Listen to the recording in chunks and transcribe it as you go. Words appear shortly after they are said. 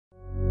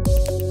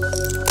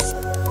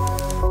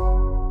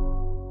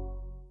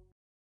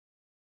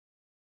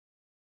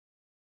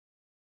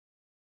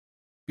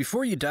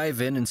Before you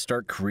dive in and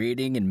start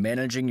creating and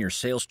managing your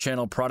sales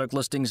channel product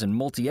listings in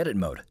multi-edit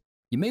mode,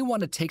 you may want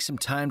to take some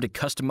time to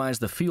customize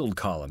the field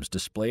columns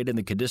displayed in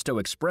the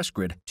Codisto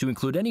XpressGrid to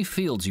include any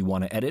fields you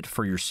want to edit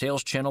for your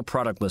sales channel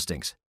product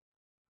listings.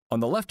 On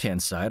the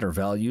left-hand side are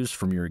values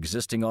from your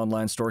existing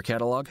online store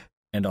catalog,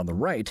 and on the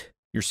right,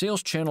 your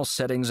sales channel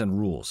settings and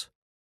rules.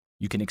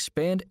 You can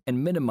expand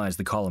and minimize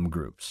the column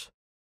groups,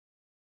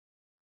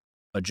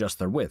 adjust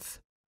their width,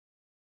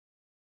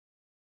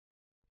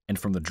 and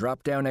from the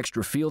drop-down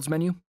Extra Fields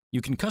menu, you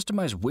can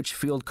customize which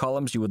field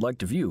columns you would like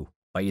to view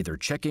by either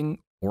checking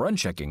or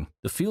unchecking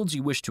the fields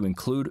you wish to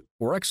include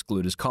or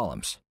exclude as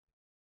columns.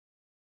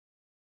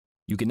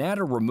 You can add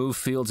or remove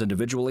fields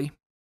individually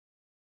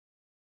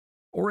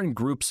or in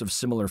groups of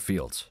similar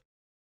fields.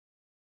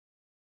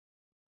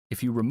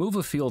 If you remove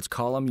a fields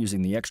column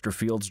using the Extra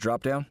Fields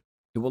dropdown,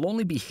 it will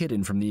only be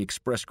hidden from the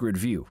XpressGrid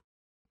view.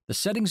 The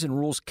settings and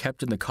rules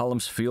kept in the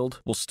columns field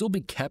will still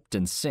be kept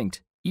and synced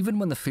even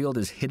when the field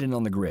is hidden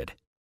on the grid.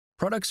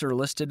 Products are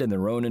listed in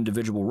their own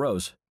individual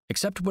rows,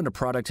 except when a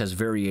product has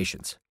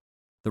variations.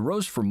 The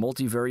rows for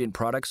multivariant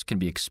products can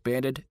be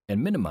expanded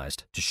and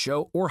minimized to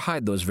show or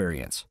hide those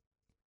variants.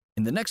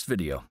 In the next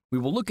video, we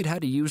will look at how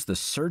to use the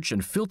search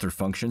and filter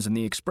functions in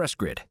the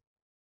XpressGrid.